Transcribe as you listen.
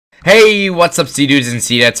Hey, what's up, Sea-Dudes and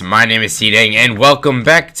Sea-Dets? My name is SeeDeng, and welcome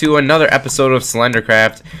back to another episode of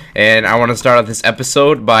SlenderCraft. And I want to start off this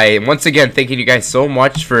episode by once again thanking you guys so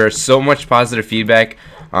much for so much positive feedback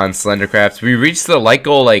on SlenderCraft. We reached the like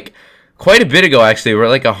goal like quite a bit ago, actually. We're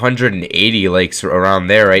like 180 likes around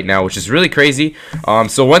there right now, which is really crazy.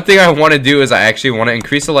 So one thing I want to do is I actually want to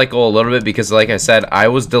increase the like goal a little bit because, like I said, I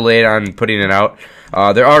was delayed on putting it out.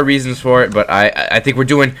 There are reasons for it, but I think we're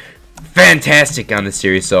doing fantastic on this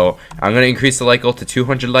series, so I'm gonna increase the like goal to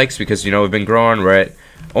 200 likes because, you know, we've been growing. We're at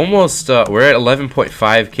almost we're at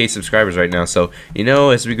 11.5k subscribers right now, so, you know,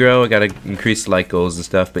 as we grow I gotta increase the like goals and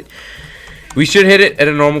stuff, but we should hit it at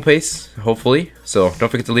a normal pace, hopefully. So don't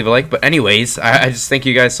forget to leave a like. But anyways, I just thank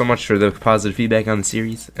you guys so much for the positive feedback on the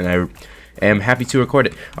series, and I am happy to record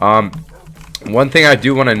it. One thing I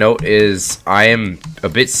do want to note is I am a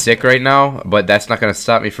bit sick right now, but that's not going to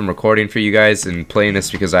stop me from recording for you guys and playing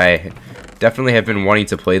this because I definitely have been wanting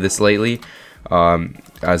to play this lately,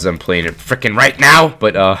 as I'm playing it freaking right now.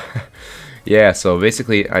 But yeah, so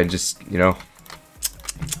basically I just, you know,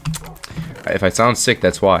 if I sound sick,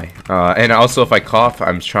 that's why. And also if I cough,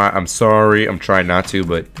 I'm sorry, I'm trying not to,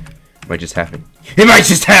 but it might just happen. It might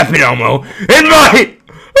just happen, Elmo. It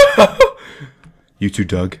might. You too,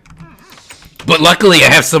 Doug. But luckily,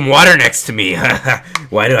 I have some water next to me.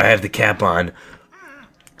 Why do I have the cap on?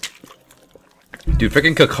 Dude,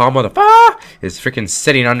 freaking Kakama is freaking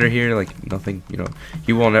sitting under here like nothing, you know.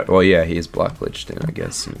 He won't. Well, yeah, he is block glitched, and I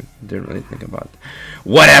guess you didn't really think about it.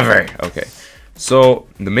 Whatever. Okay. So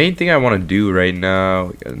the main thing I want to do right now,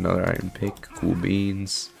 we got another iron pick, cool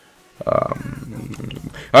beans. All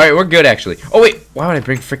right, we're good actually. Oh wait, why would I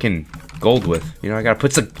bring freaking gold with? You know, I gotta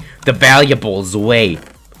put the valuables away.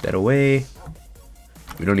 Put that away.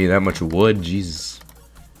 We don't need that much wood, Jesus.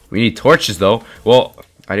 We need torches, though. Well,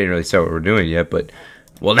 I didn't really say what we're doing yet, but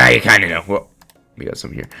well, now you kind of know. Well, we got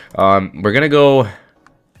some here. We're gonna go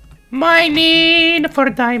mining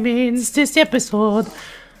for diamonds this episode,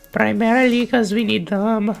 primarily because we need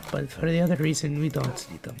them, but for the other reason, we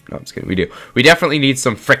don't need them. No, I'm just kidding. We do. We definitely need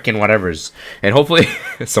some frickin' whatevers, and hopefully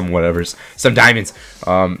some whatevers, some diamonds.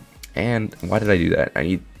 And why did I do that? I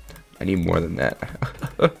need more than that.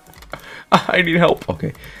 I need help.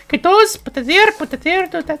 Okay. Get those. Put it there. Put it there.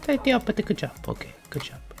 Do that idea. Put it. Good job. Okay. Good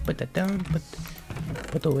job. Put that down.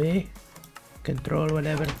 Put away. Control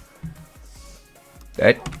whatever.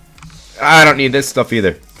 That. I don't need this stuff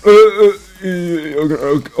either. Oh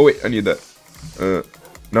wait, I need that.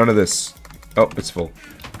 None of this. Oh, it's full.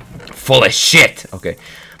 Full of shit. Okay.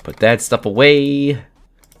 Put that stuff away.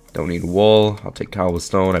 Don't need wool. I'll take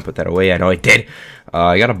cobblestone. I put that away. I know I did.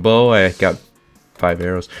 I got a bow. I got 5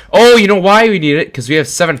 arrows. Oh, you know why we need it? Because we have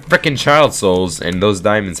 7 frickin' child souls, and those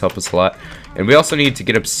diamonds help us a lot. And we also need to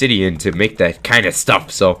get obsidian to make that kind of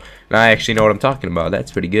stuff. So now I actually know what I'm talking about.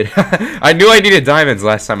 That's pretty good. I knew I needed diamonds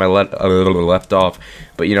last time I left off,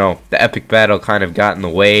 but you know, the epic battle kind of got in the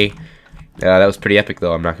way. That was pretty epic,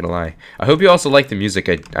 though. I'm not gonna lie. I hope you also like the music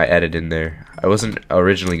I added in there. I wasn't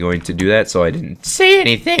originally going to do that, so I didn't say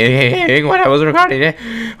anything when I was recording it.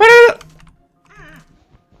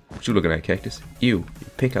 What you looking at, cactus? Ew,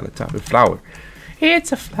 pink on the top, a flower.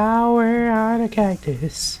 It's a flower on a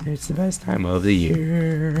cactus. It's the best time of the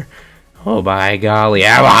year. Oh by golly,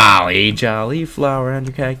 holly jolly flower on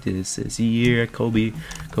your cactus this year. Kobe,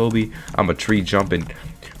 I'm a tree jumping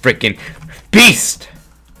freaking beast.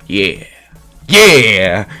 Yeah,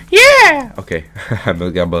 yeah, yeah. Okay, I'm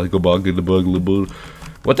gonna go bug in the bug.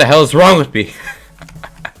 What the hell is wrong with me?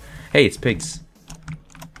 Hey, it's pigs.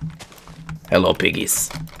 Hello,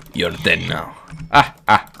 piggies. You're dead now.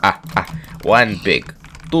 1 pig.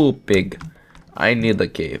 2 pig. I need the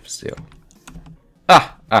cave still.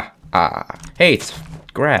 Hey, it's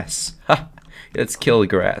grass. Let's kill the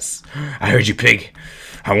grass. I heard you, pig.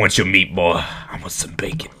 I want your meat, boy. I want some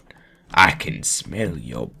bacon. I can smell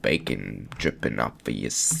your bacon dripping off of your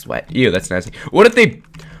sweat. Ew, that's nasty. What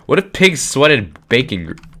if pigs sweated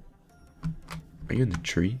bacon? Are you in the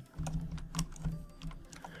tree?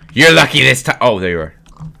 You're lucky this time. Oh, there you are.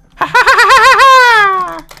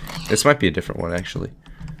 This might be a different one, actually.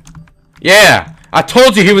 Yeah, I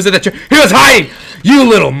told you he was in the tree. He was hiding. You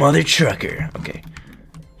little mother trucker. Okay,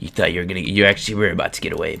 you thought you actually were about to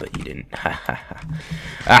get away, but you didn't.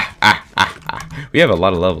 We have a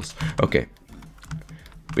lot of levels. Okay,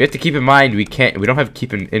 we have to keep in mind we don't have to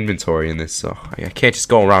keep an inventory in this, so I can't just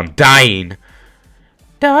go around dying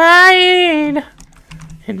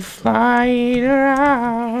and flying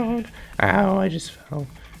around. Ow, I just fell.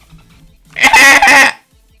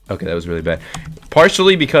 Okay, that was really bad.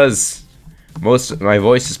 Partially because most of my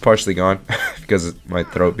voice is partially gone because of my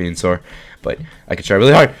throat being sore, but I could try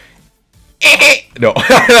really hard. No,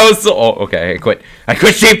 that was so. Oh, okay, I quit. I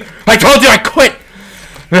quit, sheep. I told you I quit.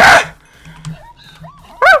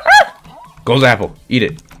 Golden apple. Eat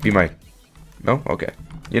it. Be mine. No? Okay.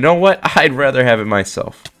 You know what? I'd rather have it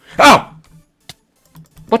myself. Oh!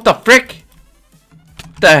 What the frick?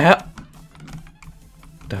 What the hell?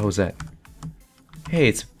 What the hell was that? Hey,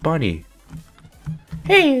 it's Bunny.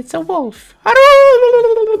 Hey, it's a wolf.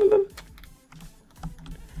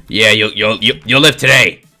 Yeah, you'll live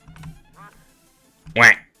today.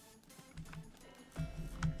 Whack.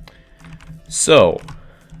 So,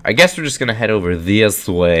 I guess we're just gonna head over this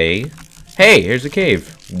way. Hey, here's a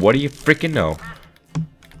cave. What do you freaking know?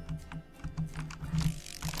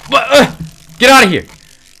 What? Get out of here!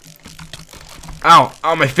 Ow!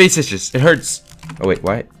 Ow! My face itches. It hurts. Oh wait,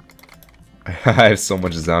 what? I have so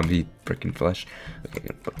much zombie freaking flesh. Okay, I'm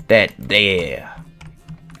gonna put that there.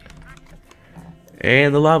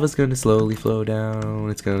 And the lava's gonna slowly flow down.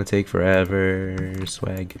 It's gonna take forever.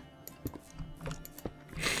 Swag.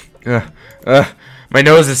 My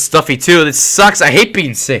nose is stuffy too. This sucks. I hate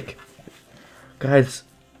being sick. Guys,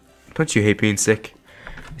 don't you hate being sick?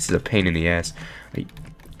 This is a pain in the ass.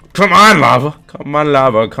 Come on, lava. Come on,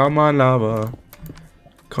 lava. Come on, lava.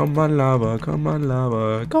 Come on, lava. Come on,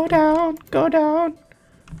 lava. Go down. Go down.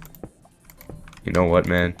 You know what,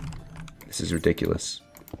 man? This is ridiculous.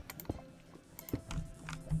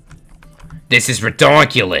 This is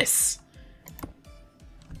ridiculous.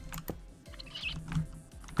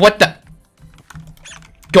 What the?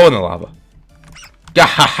 Go in the lava.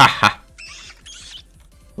 Gahahaha.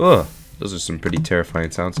 Ugh, those are some pretty terrifying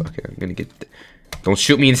sounds. Okay, I'm gonna get. Don't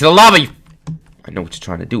shoot me into the lava. I know what you're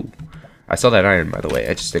trying to do. I saw that iron, by the way.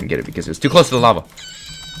 I just didn't get it because it was too close to the lava.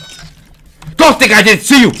 Don't think I didn't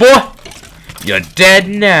see you, boy. You're dead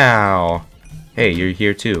now. Hey, you're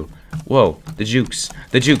here too. Whoa, the jukes.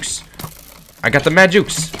 The jukes. I got the mad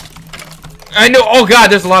jukes. I know. Oh god,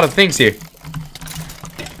 there's a lot of things here.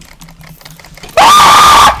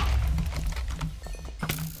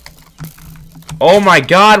 Oh my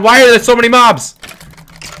god, why are there so many mobs?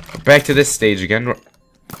 Back to this stage again.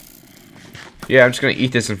 Yeah, I'm just gonna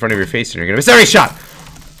eat this in front of your face and you're gonna miss every shot!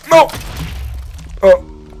 No! Oh.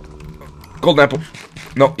 Golden apple.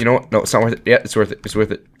 No, you know what? No, it's not worth it. Yeah, it's worth it. It's worth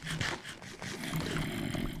it.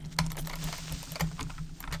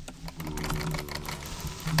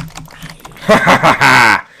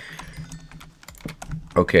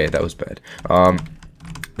 Okay, that was bad.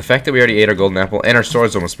 The fact that we already ate our golden apple and our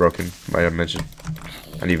sword's almost broken, might have mentioned.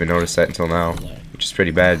 I didn't even notice that until now, which is pretty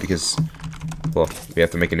bad because, well, we have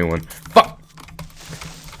to make a new one. Fuck!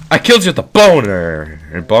 I killed you with the boner!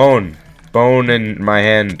 Bone in my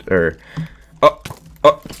hand, Ah!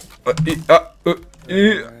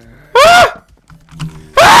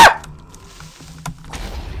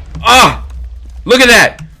 Ah! Look at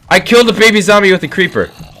that! I killed the baby zombie with the creeper.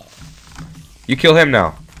 You kill him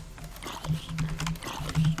now.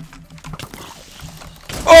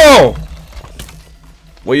 Oh!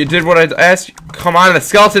 Well, you did what I asked you. Come on, the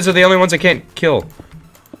skeletons are the only ones I can't kill.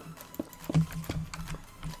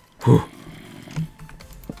 Whew.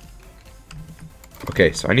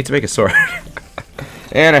 Okay, so I need to make a sword.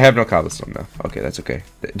 And I have no cobblestone now. Okay, that's okay.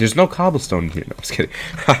 There's no cobblestone here. No, I'm just kidding.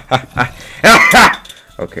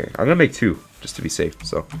 Okay, I'm gonna make 2, just to be safe.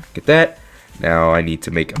 So, get that. Now I need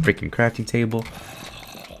to make a freaking crafting table.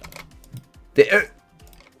 There.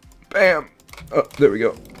 Bam. Oh, there we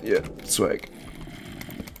go. Yeah, swag.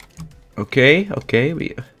 Okay,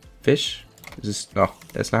 okay. Fish. Is this? No,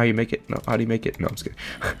 that's not how you make it. No, how do you make it? No, I'm just kidding.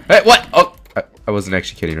 Hey, what? Oh, I wasn't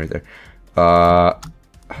actually kidding right there. I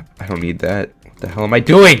don't need that. What the hell am I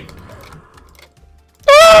doing?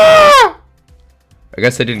 Ah! I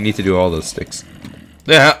guess I didn't need to do all those sticks.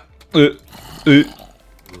 Yeah.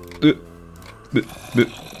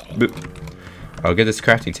 I'll get this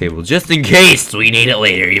crafting table just in case we need it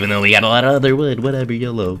later, even though we got a lot of other wood. Whatever,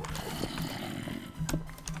 yellow.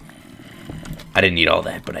 I didn't need all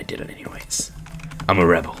that, but I did it anyways. I'm a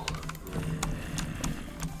rebel.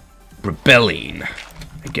 Rebelling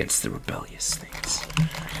against the rebellious things.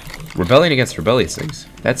 Rebelling against rebellious things.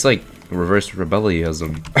 That's like reverse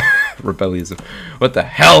rebelliism. Rebelliism. What the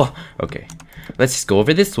hell? Okay. Let's just go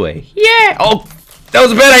over this way. Yeah! Oh! That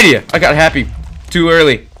was a bad idea! I got happy too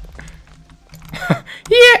early.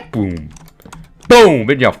 Yeah! Boom. Boom!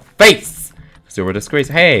 In your face! So we're disgrace.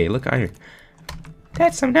 Hey, look, iron.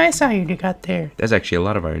 That's some nice iron you got there. There's actually a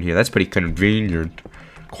lot of iron here. That's pretty convenient.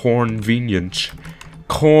 Convenient.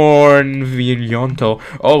 Conveniento.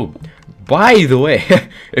 Oh, by the way,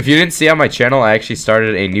 if you didn't see on my channel, I actually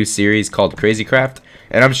started a new series called Crazy Craft.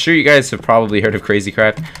 And I'm sure you guys have probably heard of Crazy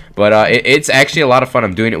Craft. But it's actually a lot of fun.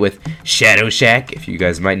 I'm doing it with Shadow Shack, if you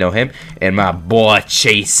guys might know him, and my boy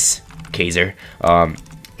Chase Kaiser. And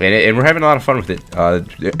we're having a lot of fun with it.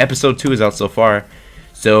 Episode 2 is out so far,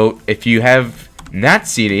 so if you have not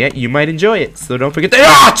seen it yet, you might enjoy it. So don't forget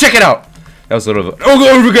that. Check it out. That was a little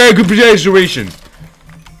good situation.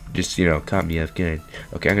 Just, you know, caught me off guard.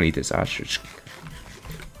 Okay, I'm gonna eat this ostrich.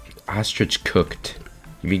 Ostrich cooked.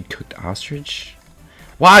 You mean cooked ostrich?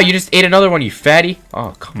 Wow, you just ate another one, you fatty.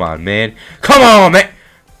 Oh, come on, man. Come on, man.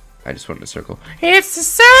 I just went in a circle. It's the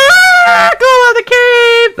circle of the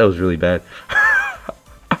cave. That was really bad.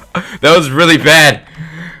 That was really bad.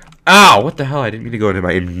 Ow, what the hell? I didn't mean to go into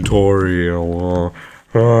my inventory. Why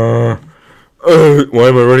am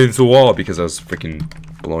I running into the wall? Because I was freaking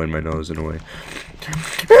blowing my nose in a way.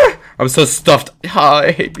 I'm so stuffed.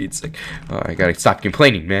 I hate being sick. I gotta stop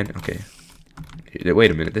complaining, man. Okay.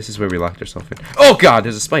 Wait a minute. This is where we locked ourselves in. Oh, God.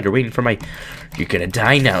 There's a spider waiting for my... You're gonna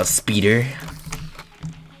die now, speeder.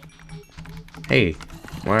 Hey.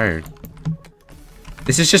 Where?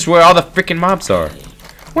 This is just where all the freaking mobs are.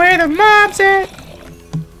 Where the mobs at?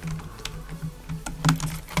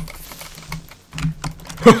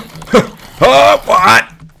 Oh,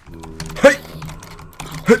 what? Hey.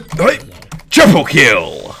 Triple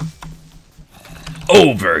kill.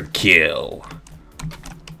 Overkill.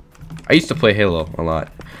 I used to play Halo a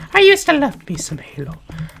lot. I used to love me some Halo.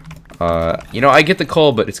 You know, I get the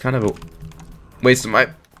call, but it's kind of a waste of my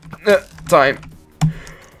time.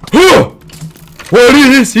 What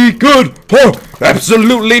is he good for?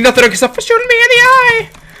 Absolutely nothing except for shooting me in the eye.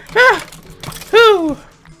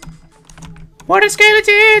 What are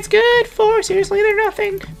skeletons good for? Seriously, they're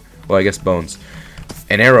nothing. Well, I guess bones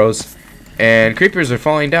and arrows. And creepers are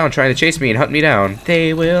falling down, trying to chase me and hunt me down.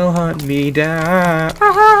 They will hunt me down.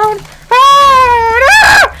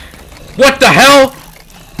 What the hell?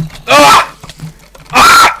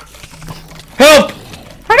 Help!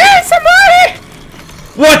 I need somebody!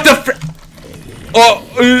 What the fr-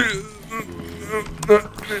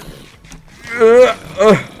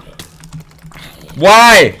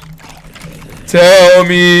 Why? Tell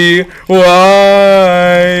me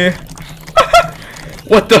why.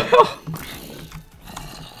 What the hell?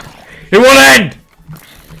 It won't end!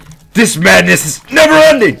 This madness is never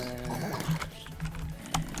ending!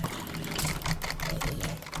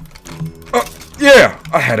 Yeah,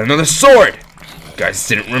 I had another sword! You guys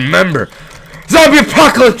didn't remember. Zombie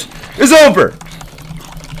apocalypse is over!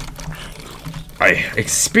 I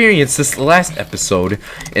experienced this last episode,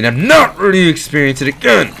 and I'm not ready to experience it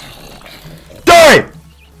again! Die!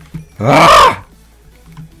 Ah!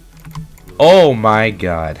 Oh my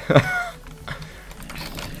god.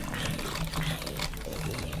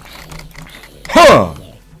 Huh!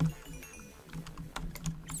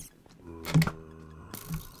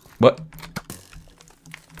 What?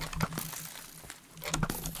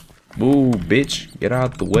 Ooh, bitch. Get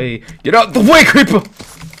out the way. Get out the way, creeper!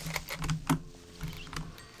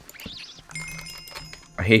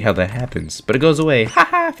 I hate how that happens, but it goes away.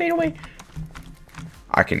 Haha, fade away.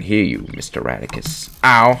 I can hear you, Mr. Radicus.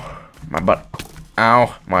 Ow. My butt.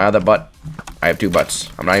 Ow. My other butt. I have 2 butts.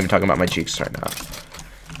 I'm not even talking about my cheeks right now.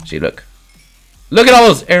 See, look. Look at all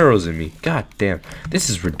those arrows in me. God damn. This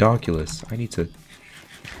is ridiculous. I need to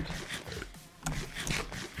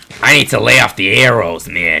lay off the arrows,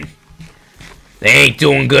 man. They ain't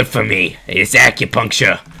doing good for me. It's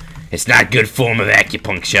acupuncture. It's not a good form of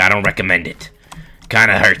acupuncture. I don't recommend it.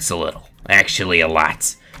 Kinda hurts a little. Actually, a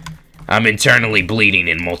lot. I'm internally bleeding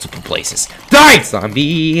in multiple places. Die,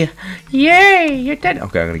 zombie! Yay, you're dead.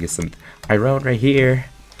 Okay, I'm gonna get some iron right here.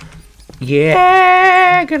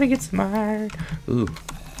 Yeah, gonna get some iron. Ooh,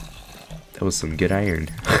 that was some good iron.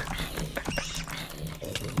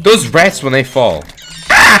 Those rats when they fall.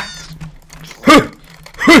 Ah!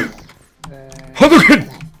 Hadouken!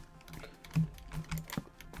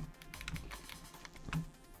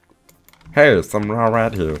 Hey, there's some raw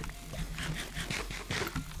rat here.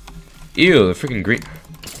 Ew, the freaking green.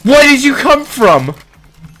 Where did you come from?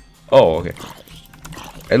 Oh, okay.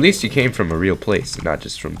 At least you came from a real place, and not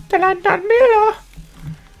just from the London Mirror.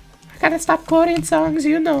 I gotta stop quoting songs,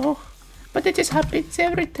 you know. But it just happens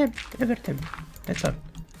every time. Every time. That's all.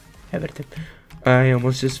 Every time. I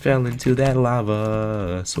almost just fell into that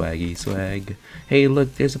lava. Swaggy swag. Hey,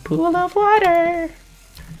 look, there's a pool of water.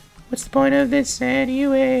 What's the point of this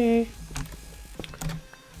anyway?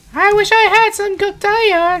 I wish I had some cooked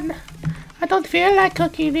iron. I don't feel like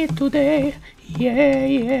cooking it today. Yeah,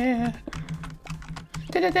 yeah.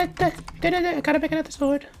 I gotta make another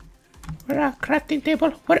sword. Where's our crafting table?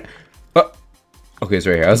 What? Oh. Okay, it's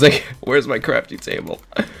right here. I was like, where's my crafting table?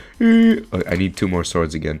 Okay, I need 2 more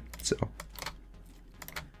swords again, so.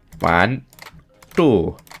 1,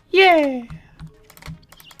 2. Yeah.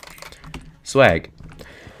 Swag.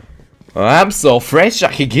 Oh, I'm so fresh,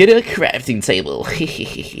 I could get a crafting table. I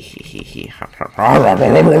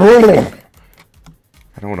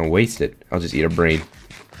don't want to waste it. I'll just eat a brain.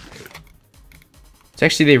 It's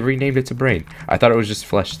actually, they renamed it to brain. I thought it was just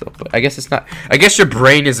flesh, though. But I guess it's not. I guess your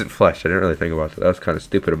brain isn't flesh. I didn't really think about that. That was kind of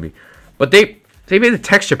stupid of me. But they made the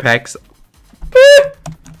texture packs.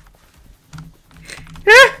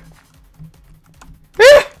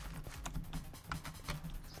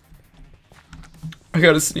 I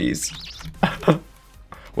gotta sneeze.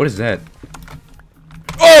 What is that?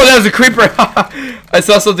 Oh, that was a creeper! I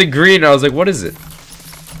saw something green and I was like, what is it?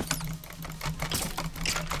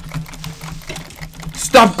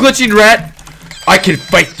 Stop glitching, rat! I can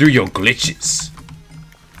fight through your glitches.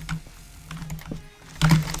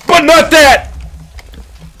 But not that!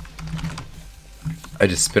 I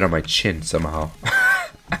just spit on my chin somehow.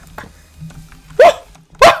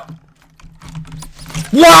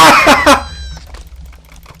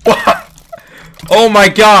 Oh my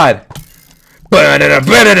god!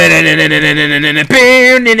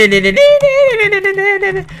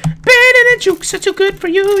 Jokes are too good for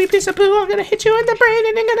you, you piece of poo. I'm gonna hit you in the brain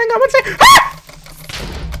and then gonna go and say, ah!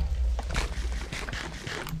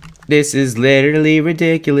 This is literally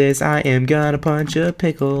ridiculous. I am gonna punch a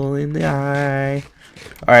pickle in the eye.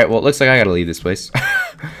 Alright, well, it looks like I gotta leave this place.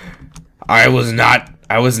 I was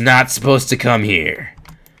not supposed to come here.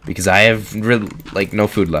 Because I have, like, no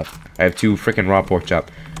food left. I have 2 freaking raw pork chop.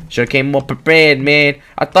 Should've came more prepared, man.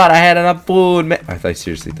 I thought I had enough food, man. I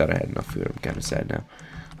seriously thought I had enough food. I'm kind of sad now.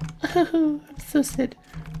 Oh, I'm so sad.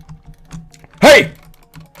 Hey!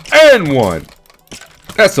 And 1!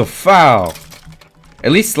 That's a foul.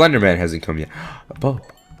 At least Slenderman hasn't come yet. A bow.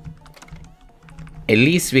 At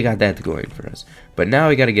least we got that going for us. But now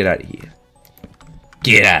we gotta get out of here.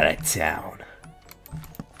 Get out of town.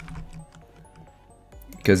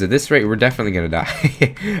 Because at this rate, we're definitely gonna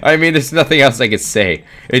die. I mean, there's nothing else I could say.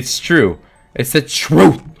 It's true. It's the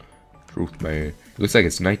truth. Truth, man. It looks like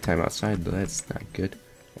it's nighttime outside, though. That's not good.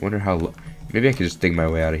 I wonder how low. Maybe I could just dig my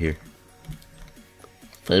way out of here.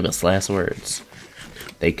 Famous last words.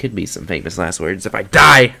 They could be some famous last words if I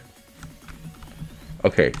die.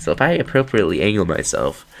 Okay, so if I appropriately angle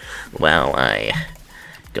myself while I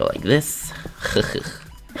go like this.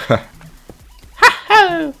 Ha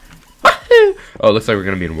ha! Oh, it looks like we're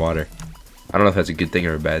gonna be in water. I don't know if that's a good thing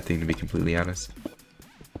or a bad thing, to be completely honest.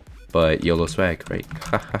 But YOLO swag, right?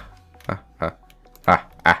 Ha ha ha ha ha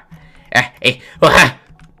ha.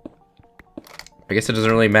 I guess it doesn't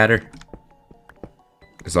really matter.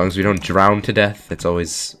 As long as we don't drown to death, it's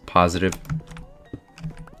always positive.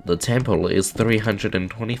 The temple is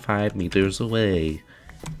 325 meters away.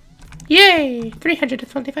 Yay!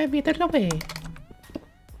 325 meters away.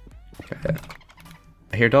 Okay.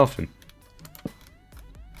 I hear dolphin.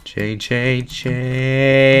 Chain, chain,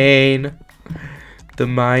 chain. The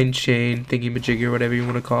mine chain, thingy-majigger, whatever you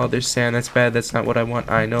want to call it. There's sand, that's bad, that's not what I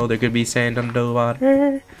want. I know there could be sand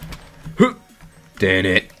underwater. Damn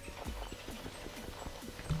it.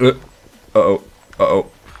 Uh-oh,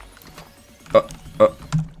 uh-oh.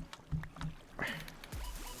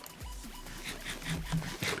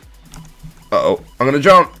 Uh-oh, I'm gonna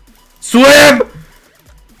drown. Swim!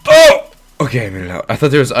 Oh! Okay, I made it out. I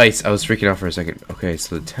thought there was ice. I was freaking out for a second. Okay,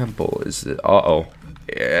 so the temple is... Uh-oh.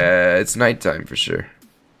 Yeah, it's nighttime for sure.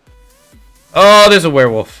 Oh, there's a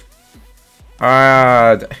werewolf. You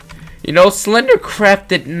know,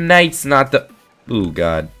 SLENDERCRAFT at night's not the... Ooh,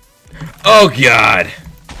 God. Oh, God!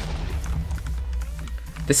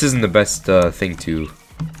 This isn't the best thing to...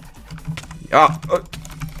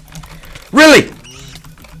 Really?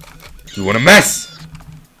 You want a mess?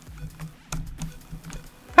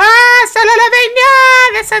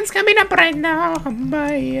 The sun's coming up right now.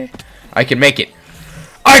 I can make it.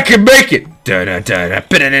 I can make it.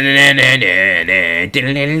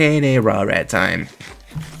 Raw rat time.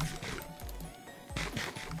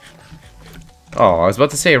 Oh, I was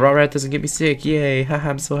about to say raw rat doesn't get me sick. Yay! Haha,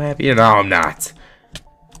 I'm so happy. No, I'm not.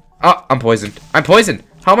 Oh, I'm poisoned. I'm poisoned.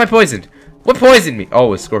 How am I poisoned? What poisoned me?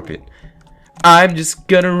 Oh, a scorpion. I'm just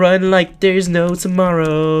gonna run like there's no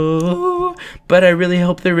tomorrow. But I really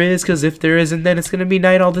hope there is, because if there isn't, then it's gonna be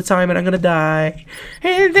night all the time and I'm gonna die.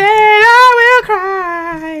 And then I will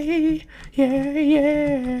cry. Yeah,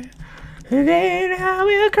 yeah. And then I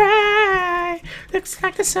will cry. Looks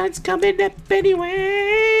like the sun's coming up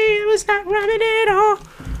anyway. I was not running at all.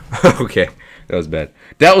 Okay, that was bad.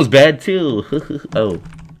 That was bad too. Oh.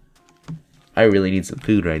 I really need some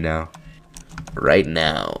food right now. Right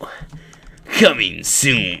now. Coming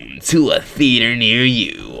soon to a theater near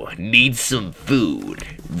you. Need some food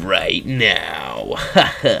right now.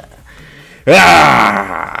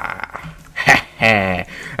 Ah!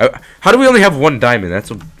 How do we only have one diamond?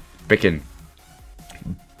 That's what frickin'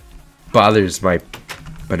 bothers my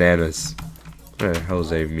bananas. What the hell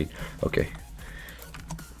does that even mean? Okay.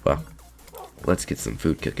 Well, let's get some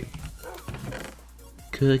food cooking.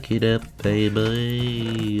 Cook it up,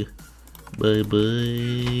 baby.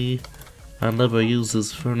 Baby. I never use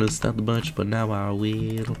this furnace that much, but now I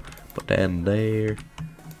will. Put that in there.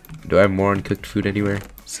 Do I have more uncooked food anywhere?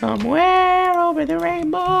 Somewhere over the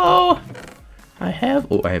rainbow. I have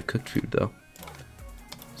cooked food though.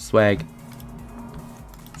 Swag.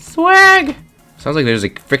 Swag! Sounds like there's a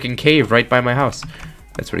freaking cave right by my house.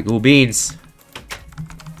 That's pretty cool. Beans.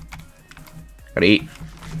 Gotta eat.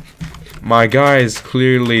 My guy's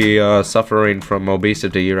clearly suffering from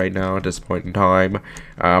obesity right now at this point in time.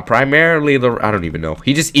 Primarily I don't even know.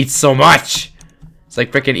 He just eats so much. It's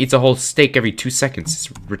like freaking eats a whole steak every 2 seconds.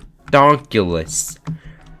 It's ridiculous.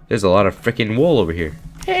 There's a lot of freaking wool over here.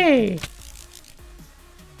 Hey.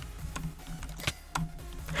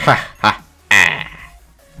 Ha ha ah.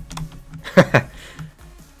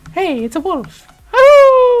 Hey, it's a wolf.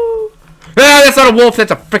 Oh! Ah, that's not a wolf.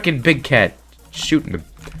 That's a freaking big cat. Shooting him.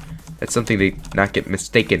 That's something to not get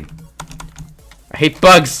mistaken. I hate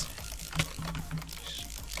bugs.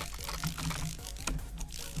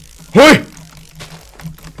 Hey!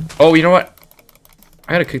 Oh, you know what?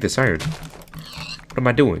 I gotta cook this iron. What am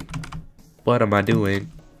I doing? What am I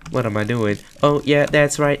doing? What am I doing? Oh, yeah,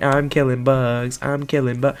 that's right. I'm killing bugs. I'm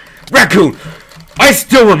killing bugs. Raccoon! I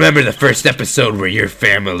still remember the first episode where your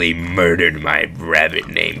family murdered my rabbit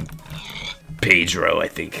named Pedro, I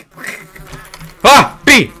think. Ah!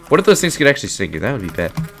 Bee! What if those things could actually sting you? That would be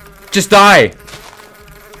bad. Just die!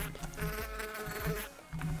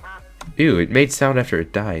 Ew, it made sound after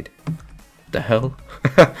it died. The hell?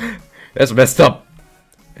 That's messed up.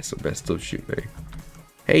 That's a messed up shoot, man.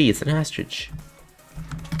 Hey, it's an ostrich.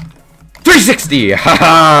 360!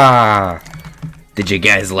 Haha! Did you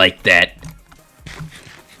guys like that?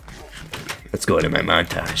 Let's go into my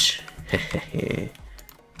montage.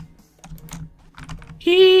 Hey,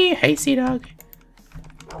 SeeDeng.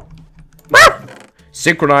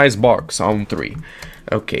 Synchronized barks on 3.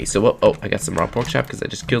 Okay, so oh, I got some raw pork chop because I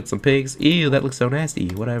just killed some pigs. Ew, that looks so nasty.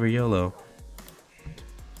 Whatever, YOLO.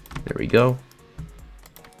 There we go.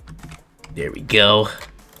 There we go.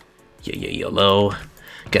 Yeah, YOLO.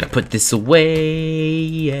 Gotta put this away.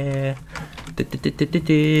 Yeah.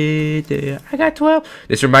 I got 12.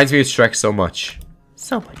 This reminds me of Shrek so much.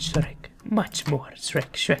 So much Shrek. Much more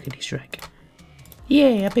Shrek. Shrekity Shrek.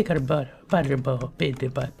 Yeah, a bigger butter.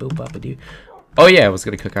 Oh yeah, I was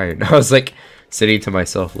gonna cook iron. I was like sitting to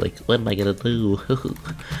myself like, what am I gonna do?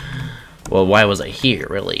 Well, why was I here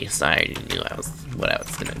really? So I knew what I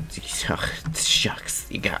was gonna do. Shucks,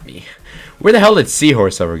 you got me. Where the hell did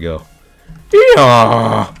Seahorse ever go?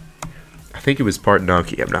 Yeah. I think he was part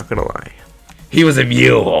donkey, I'm not gonna lie. He was a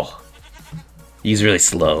mule. He's really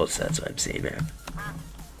slow, so that's what I'm saying, man.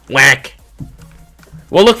 Whack!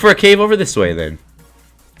 We'll look for a cave over this way then.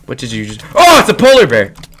 What did you just... Oh, it's a polar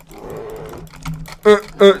bear!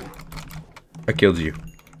 I killed you.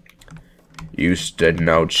 You stood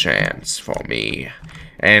no chance for me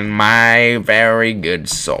and my very good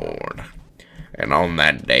sword. And on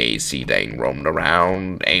that day, SeeDeng roamed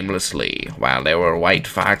around aimlessly while there were white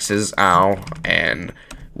foxes, owl, and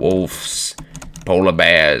wolves, polar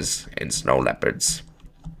bears, and snow leopards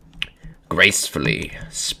gracefully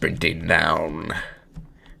sprinting down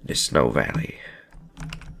the snow valley.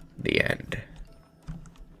 The end.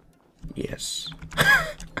 Yes.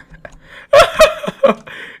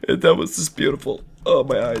 That was just beautiful. Oh,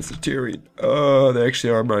 my eyes are tearing. Oh, they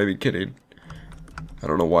actually are. I'm not even kidding. I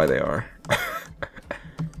don't know why they are.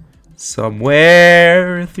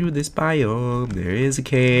 Somewhere through this biome there is a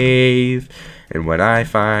cave, and when I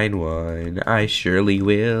find one, I surely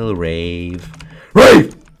will rave.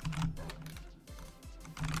 Rave!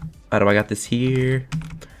 How do I got this here?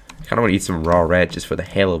 I kind of want to eat some raw rat just for the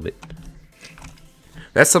hell of it.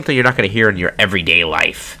 That's something you're not going to hear in your everyday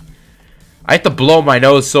life. I have to blow my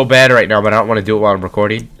nose so bad right now, but I don't want to do it while I'm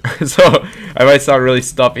recording. So, I might sound really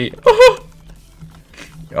stuffy. Oh,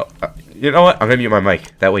 you know what? I'm going to mute my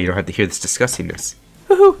mic. That way you don't have to hear this disgustingness.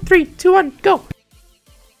 Woohoo! 3, 2, 1, go!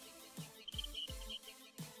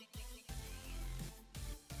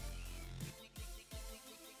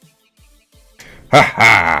 Ha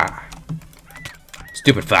ha!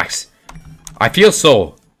 Stupid fox. I feel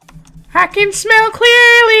so... I can smell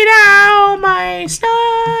clearly now. My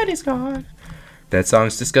snot is gone. That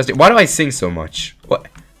song's disgusting. Why do I sing so much? What?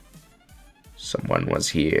 Someone was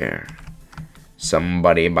here.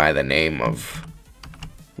 Somebody by the name of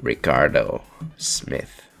Ricardo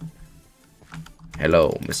Smith.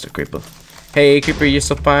 Hello, Mr. Creeper. Hey, Creeper, you're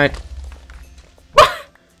so fine.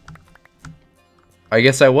 I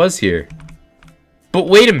guess I was here. But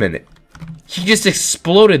wait a minute. He just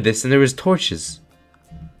exploded this and there was torches.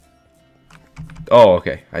 Oh,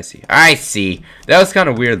 okay. I see. I see. That was kind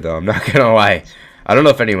of weird, though. I'm not gonna lie. I don't know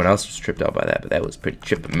if anyone else was tripped out by that, but that was pretty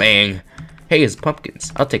tripping, man. Hey, it's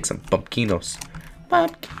pumpkins. I'll take some pumpkinos.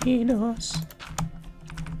 Pumpkinos.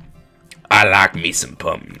 I like me some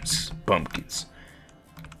pumpkins.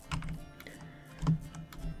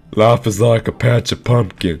 Life is like a patch of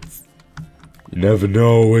pumpkins. You never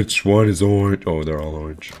know which one is orange. Oh, they're all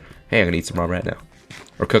orange. Hey, I'm gonna eat some raw rat now.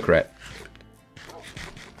 Or cook rat.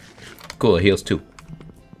 Cool, it heals 2.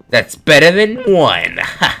 That's better than 1.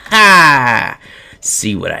 Ha ha!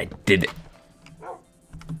 See what I did?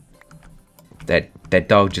 That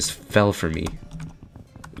dog just fell for me.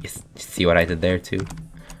 You see what I did there too?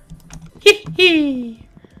 Hee hee!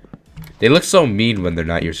 They look so mean when they're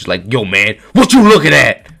not. You're just like, yo man, what you looking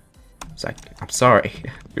at? It's like, I'm sorry.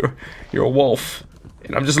 You're a wolf.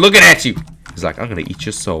 And I'm just looking at you. He's like, I'm gonna eat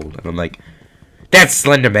your soul. And I'm like, that's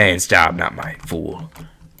Slenderman's job, not mine, fool.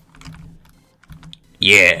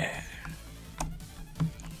 Yeah.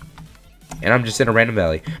 And I'm just in a random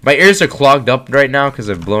valley. My ears are clogged up right now because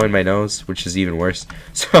I'm blowing my nose, which is even worse.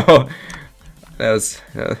 So that was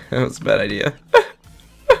a bad idea.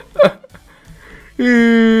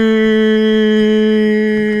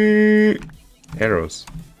 Arrows.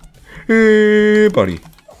 Bunny.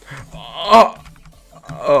 Oh,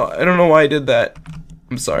 I don't know why I did that.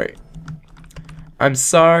 I'm sorry. I'm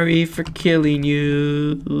sorry for killing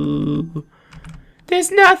you. There's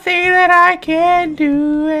nothing that I can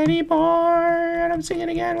do anymore. And I'm singing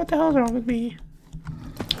again. What the hell's wrong with me?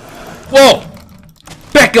 Whoa!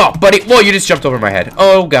 Back up, buddy. Whoa, you just jumped over my head.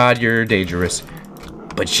 Oh, God, you're dangerous.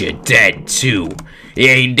 But you're dead, too. You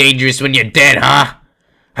ain't dangerous when you're dead, huh?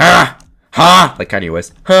 Huh? Huh? Like Kanye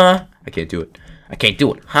West. Huh? I can't do it. I can't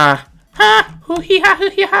do it. Huh? Huh? Hoo-hee-ha,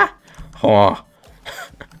 hoo-hee-ha. Huh?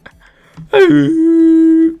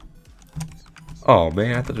 Oh,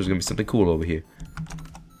 man, I thought there was going to be something cool over here.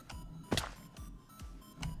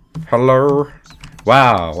 Hello?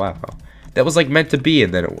 Wow, wow. That was like meant to be,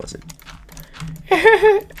 and then it wasn't.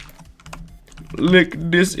 Lick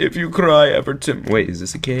this if you cry, Everton. Wait, is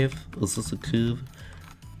this a cave? Is this a cave?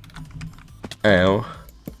 Ow.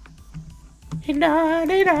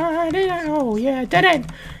 Oh, yeah, dead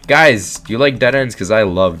end. Guys, do you like dead ends? Because I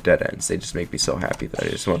love dead ends. They just make me so happy that I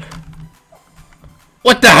just want...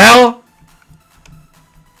 What the hell?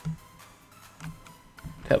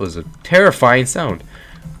 That was a terrifying sound.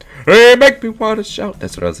 Hey, make me want to shout.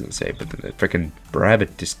 That's what I was going to say, but then the freaking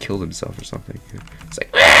rabbit just killed himself or something. It's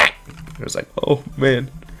like... I was like, oh,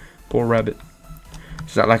 man. Poor rabbit.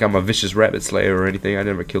 It's not like I'm a vicious rabbit slayer or anything. I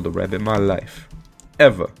never killed a rabbit in my life.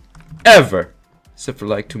 Ever. Ever. Except for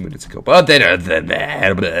like 2 minutes ago. But other than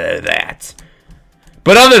that.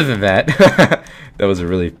 But other than that. That was a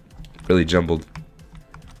really, really jumbled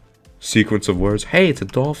sequence of words. Hey, it's a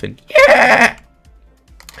dolphin. Yeah!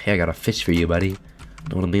 Hey, I got a fish for you, buddy.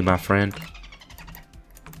 You want to be my friend?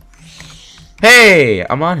 Hey!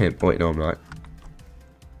 I'm on him. Oh, wait, no, I'm not.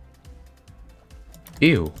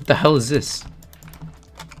 Ew. What the hell is this?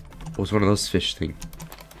 What was one of those fish things?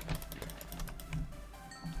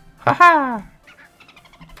 Haha!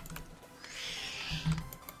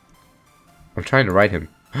 I'm trying to ride him.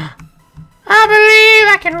 I believe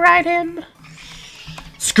I can ride him.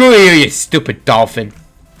 Screw you, you stupid dolphin.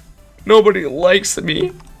 Nobody likes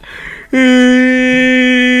me.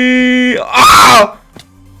 Ah!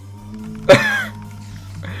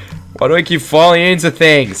 Why do I keep falling into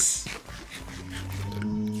things?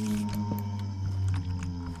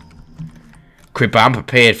 Creeper, I'm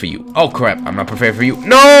prepared for you. Oh crap, I'm not prepared for you.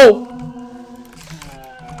 No!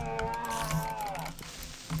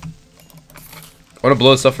 Wanna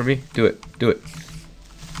blow this up for me? Do it. Do it.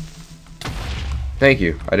 Thank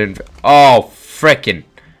you. I didn't... Oh, frickin'.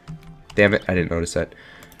 Damn it, I didn't notice that.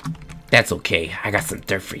 That's okay. I got some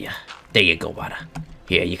dirt for you. There you go, Wada.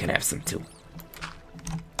 Here, you can have some too.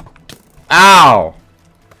 Ow!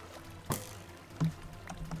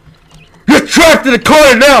 You're trapped in the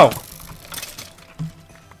corner now!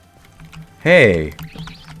 Hey.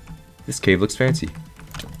 This cave looks fancy.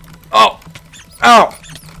 Oh! Ow!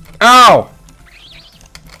 Ow!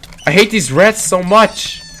 I hate these rats so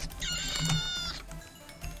much!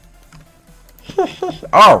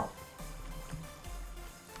 Oh!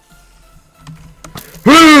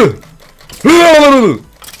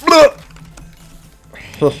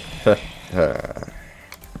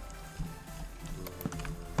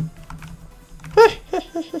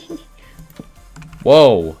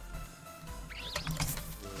 Whoa.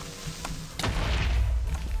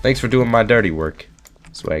 Thanks for doing my dirty work,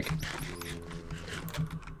 Swag.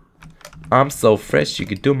 I'm so fresh, you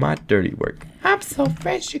could do my dirty work. I'm so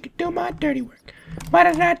fresh, you could do my dirty work. Why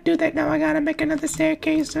did I do that? Now I gotta make another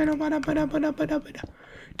staircase.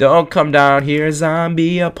 Don't come down here,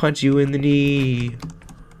 zombie. I'll punch you in the knee.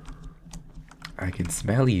 I can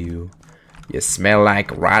smell you. You smell like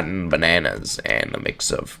rotten bananas and a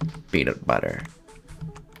mix of peanut butter.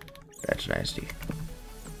 That's nasty.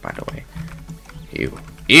 By the way. Ew.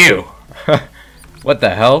 Ew! What the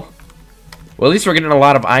hell? Well, at least we're getting a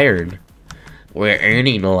lot of iron. We're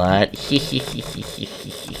earning a lot.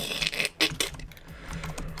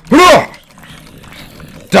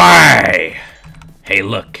 Die! Hey,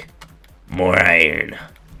 look. More iron.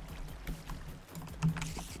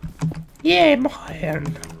 Yeah, more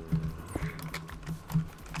iron.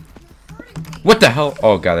 What the hell?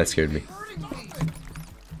 Oh, God, that scared me.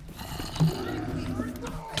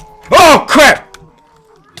 Oh, crap!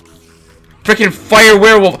 Freaking fire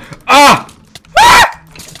werewolf. Ah! Ah!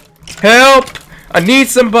 Help! I need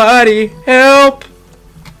somebody. Help!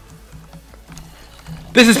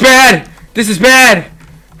 This is bad! This is bad!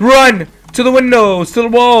 Run! To the windows! To the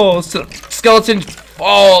walls! To the skeleton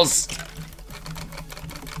falls!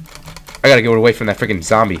 I gotta get away from that freaking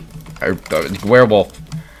zombie. Or werewolf.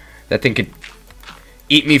 That thing could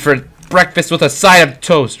eat me for breakfast with a side of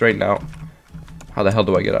toast right now. How the hell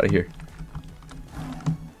do I get out of here?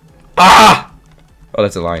 Ah! Oh,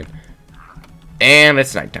 that's a lion. And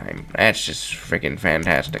it's nighttime. That's just freaking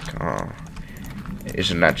fantastic. Oh,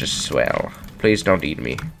 isn't that just swell? Please don't eat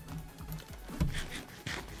me.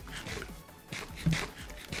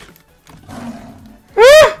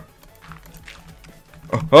 Ah!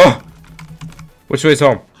 Oh, oh! Which way's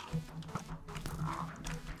home?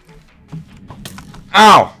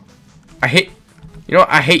 Ow! I hate... You know what?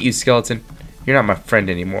 I hate you, skeleton. You're not my friend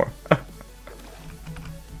anymore.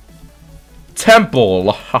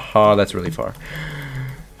 Temple! Haha, that's really far.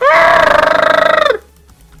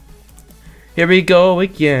 Here we go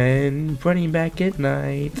again, running back at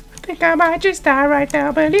night. I think I might just die right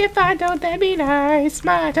now, but if I don't, that'd be nice.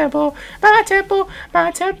 My temple, my temple,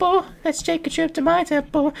 my temple. Let's take a trip to my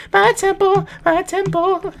temple. My temple, my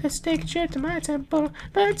temple. Let's take a trip to my temple.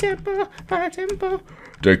 My temple, my temple.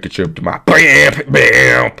 Take a trip to my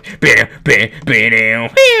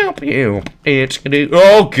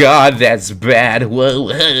Oh God, that's bad. Whoa,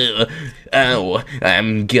 whoa. Oh,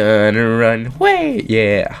 I'm gonna run away.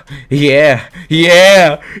 Yeah, yeah,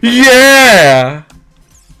 yeah, yeah,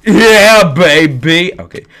 yeah, baby.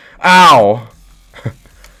 Okay. Ow.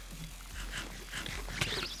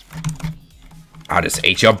 I just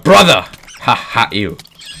ate your brother. Ha ha, you.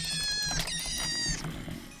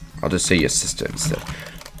 I'll just say your sister instead.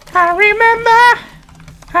 I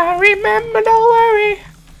remember, don't worry.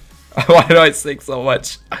 Why do I sing so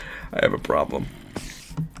much? I have a problem.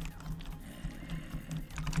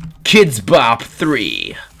 Kids Bop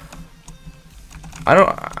 3.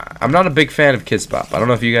 I'm not a big fan of Kids Bop. I don't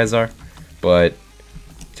know if you guys are, but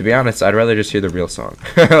to be honest, I'd rather just hear the real song.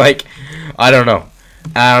 Like, I don't know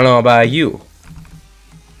about you,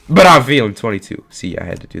 but I'm feeling 22. See, I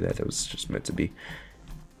had to do that. That was just meant to be.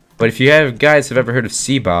 But if you guys have ever heard of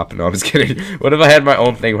C-Bop, no, I'm just kidding. What if I had my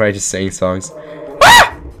own thing where I just sang songs?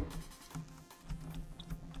 Ah!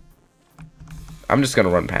 I'm just gonna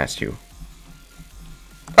run past you.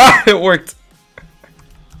 Ah, it worked.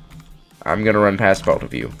 I'm gonna run past both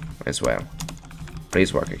of you as well.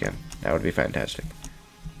 Please work again. That would be fantastic.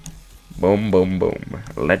 Boom, boom, boom.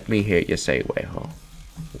 Let me hear you say way ho.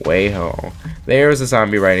 Way ho. There's a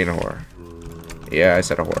zombie riding a whore. Yeah, I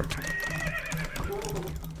said a whore.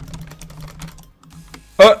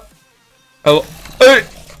 Oh,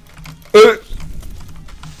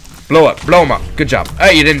 blow up, blow him up. Good job.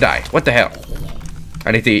 Hey, you didn't die. What the hell?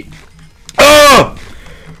 I need to eat. Oh!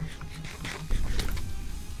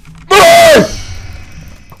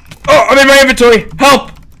 Oh, I'm in my inventory.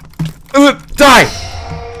 Help! Die!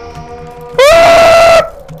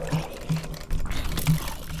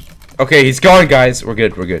 Okay, he's gone, guys. We're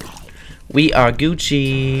good. We're good. We are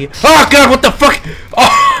Gucci. Oh God! What the fuck?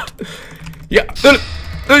 Oh! Yeah.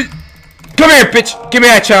 Come here, bitch! Give me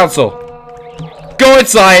that child soul. Go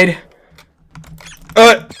inside.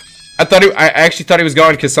 I actually thought he was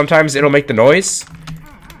gone because sometimes it'll make the noise,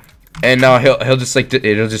 and he'll just like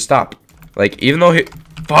it'll just stop. Like even though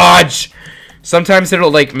fudge, sometimes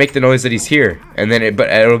it'll like make the noise that he's here, and then but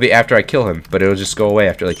it'll be after I kill him, but it'll just go away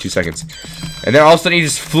after like 2 seconds, and then all of a sudden he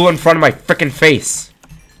just flew in front of my freaking face.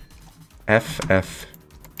 F.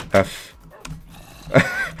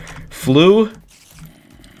 Flew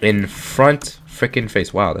in front frickin'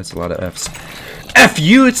 face. Wow, that's a lot of F's. F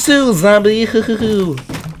you too, zombie.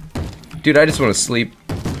 Dude, I just want to sleep.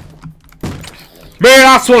 Man,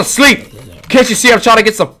 I just want to sleep. Can't you see I'm trying to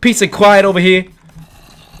get some peace and quiet over here?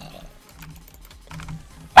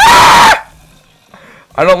 Ah!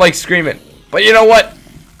 I don't like screaming, but you know what?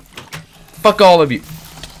 Fuck all of you.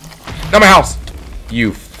 Not my house.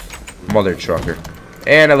 You mother trucker.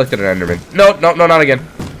 And I looked at an Enderman. No, not again.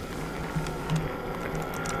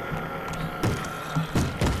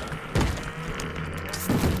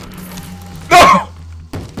 No!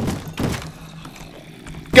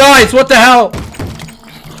 Guys, what the hell?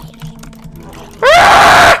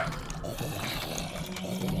 Ah!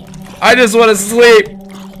 I just want to sleep.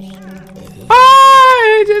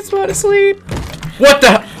 I just want to sleep. What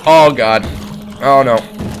the? Oh god. Oh no.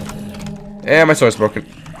 And my sword's broken.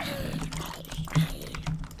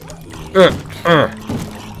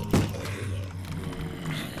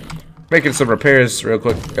 Making some repairs real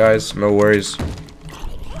quick, guys. No worries.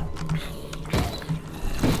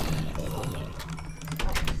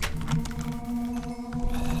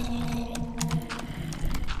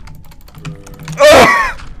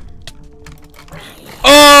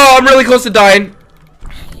 Oh, I'm really close to dying.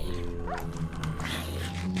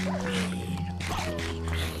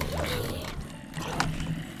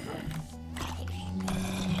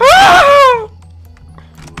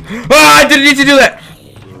 I didn't need to do that.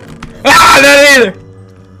 Not either.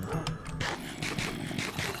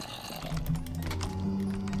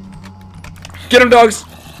 Get him, dogs.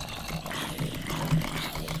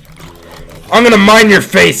 I'm gonna mine your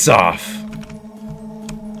face off.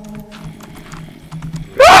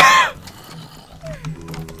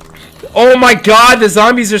 Oh my god, the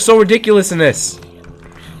zombies are so ridiculous in this.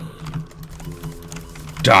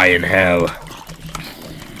 Die in hell.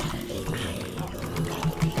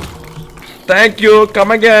 Thank you,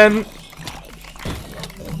 come again.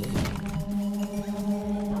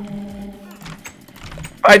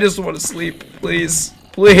 I just want to sleep, please.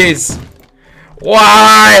 Please.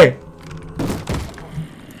 Why?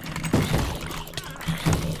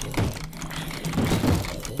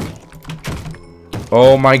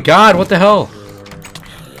 Oh my god, what the hell?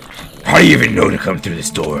 How do you even know to come through this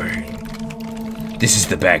door? This is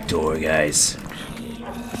the back door, guys.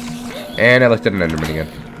 And I looked at an Enderman again.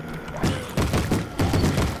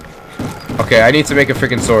 Okay, I need to make a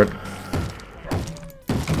freaking sword.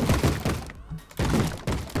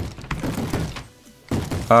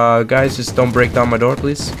 Guys, just don't break down my door,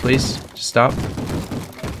 please. Please, just stop.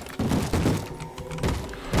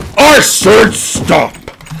 I said stop!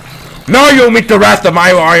 Now you'll meet the wrath of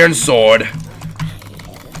my iron sword.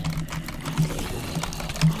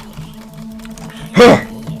 Huh.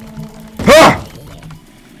 Huh.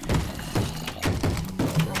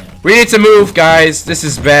 We need to move, guys. This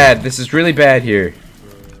is bad. This is really bad here.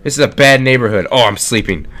 This is a bad neighborhood. Oh, I'm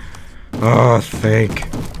sleeping. Oh, thank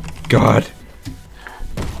God.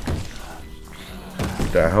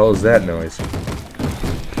 What the hell is that noise?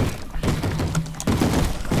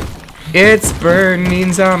 It's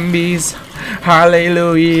burning zombies.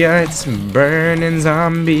 Hallelujah, it's burning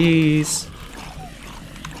zombies.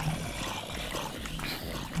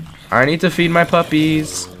 I need to feed my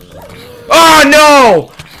puppies. Oh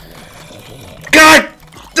no! God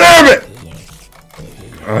damn it!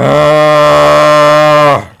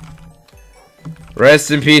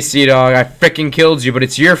 Rest in peace, SeeDeng. I freaking killed you, but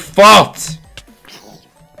it's your fault.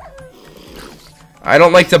 I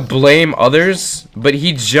don't like to blame others, but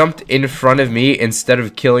he jumped in front of me instead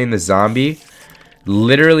of killing the zombie.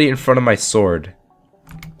 Literally in front of my sword.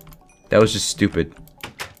 That was just stupid.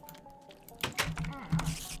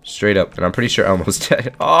 Straight up. And I'm pretty sure Elmo's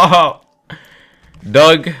dead. Oh!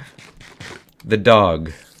 Doug. The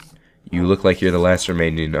dog. You look like you're the last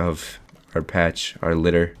remaining of our patch, our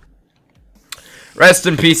litter. Rest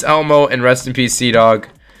in peace, Elmo, and rest in peace, SeeDeng.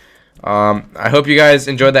 I hope you guys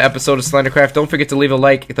enjoyed the episode of SlenderCraft. Don't forget to leave a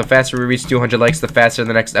like. The faster we reach 200 likes, the faster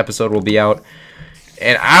the next episode will be out.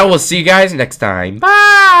 And I will see you guys next time.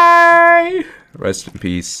 Bye! Rest in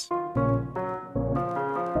peace.